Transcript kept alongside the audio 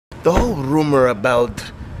the whole rumor about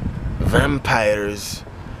vampires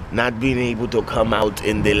not being able to come out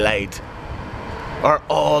in the light are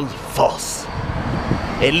all false.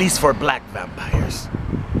 At least for black vampires.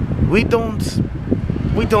 We don't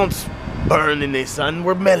burn in the sun.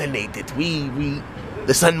 We're melanated.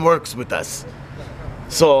 The sun works with us.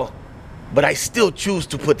 So, but I still choose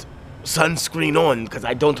to put sunscreen on because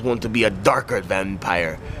I don't want to be a darker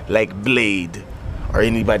vampire like Blade or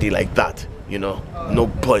anybody like that, you know. No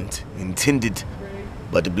point intended,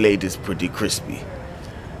 but the Blade is pretty crispy.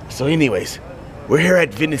 So anyways, we're here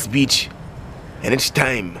at Venice Beach and it's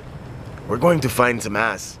time. We're going to find some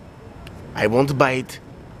ass. I won't bite.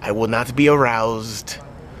 I will not be aroused.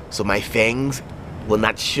 So my fangs will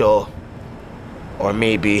not show. Or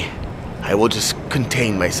maybe I will just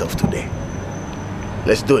contain myself today.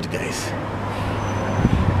 Let's do it, guys.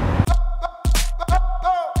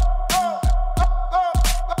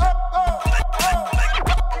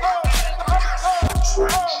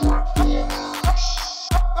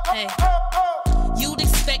 Hey, you'd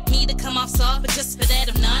expect me to come off soft, but just for that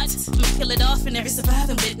I'm not. I'ma kill it off in every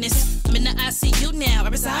surviving witness. I'm in the ICU now, I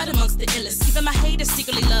reside amongst the illest. Even my haters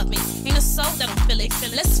secretly love me. Ain't a soul that don't feel it.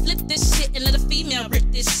 Let's flip this shit and let a female rip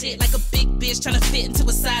this shit like a big bitch trying to fit into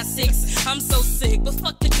a size 6. I'm so sick, but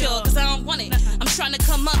fuck the cure, cause I don't want it. I'm trying to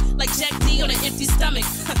come up like Jack D on an empty stomach.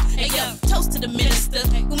 Hey yo, toast to the minister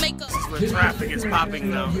who make up. This is where traffic is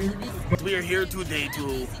popping now. We are here today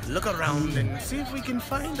to look around and see if we can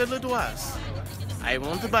find a little ass. I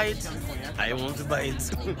want to bite. I want to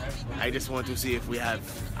bite. I just want to see if we have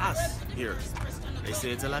ass here. They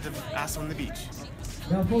say it's a lot of ass on the beach.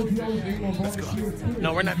 Let's go.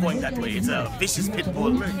 No, we're not going that way. It's a vicious pit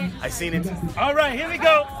bull. I seen it. All right, here we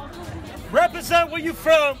go. Represent where you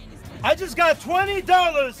from. I just got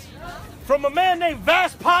 $20 from a man named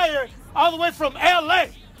Vasspire all the way from LA.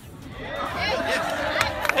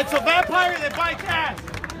 It's a vampire that bites ass.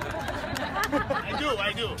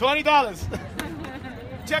 I do. $20.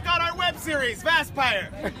 Check out our web series, Vasspire.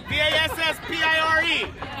 V-A-S-S-P-I-R-E.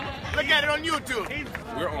 Look at it on YouTube.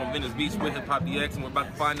 We're on Venice Beach with Hip Hop DX and we're about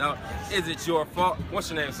to find out, is it your fault? What's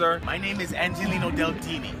your name, sir? My name is Angelino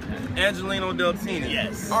Deltini. Angelino Deltini.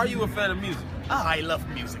 Yes. Are you a fan of music? Oh, I love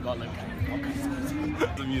music, all the time.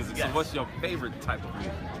 The music. Yes. So what's your favorite type of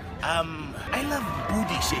music? I love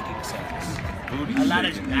booty shaking songs. Booty A lot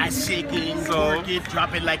of shaking. ass shaking, So- twerk it,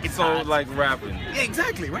 drop it like it's So hot. like rapping, Yeah,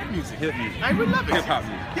 exactly, rap music. hip music. I would love it. Hip hop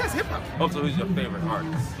music. Yes, hip hop. Also, who's your favorite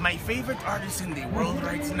artist? My favorite artist in the world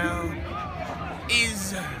right now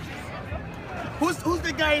is who's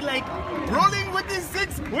the guy like rolling with his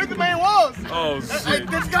six with my walls? Oh shit.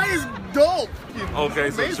 This guy is dope. Okay,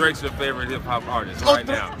 so Amazing. Drake's your favorite hip hop artist Oh, right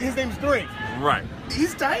now. his name's Drake. Right.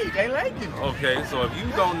 He's tight. I like him. Okay, so if you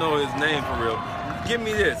don't know his name for real, give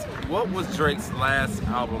me this. What was Drake's last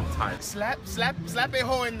album title? Slap a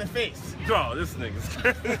hoe in the face. Bro, this nigga's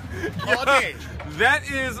All day. That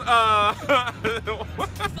is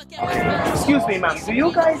Excuse me, ma'am. Do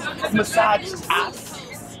you guys massage ass?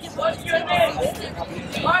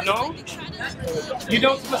 No? You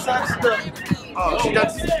don't massage the... Oh, she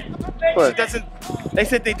doesn't... She doesn't... They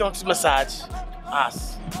said they don't massage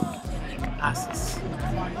ass. Asses.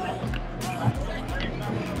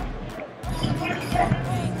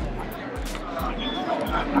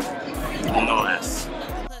 No ass.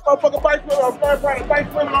 Motherfucker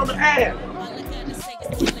bike swimming on the ass.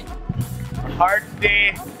 Hard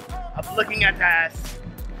day of looking at ass.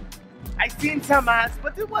 I seen some ass,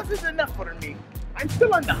 but it wasn't enough for me. I'm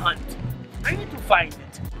still on the hunt. I need to find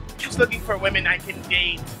it. Just looking for women I can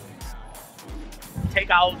date, take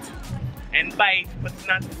out, and bite, but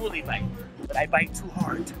not fully bite. But I bite too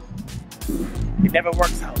hard. It never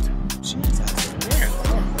works out. Jesus, man.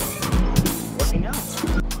 Working out.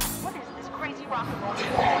 What is this crazy rock and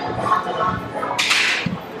roll?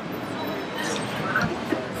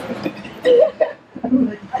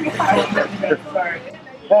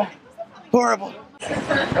 Horrible.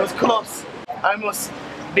 That was close. I almost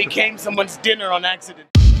became someone's dinner on accident.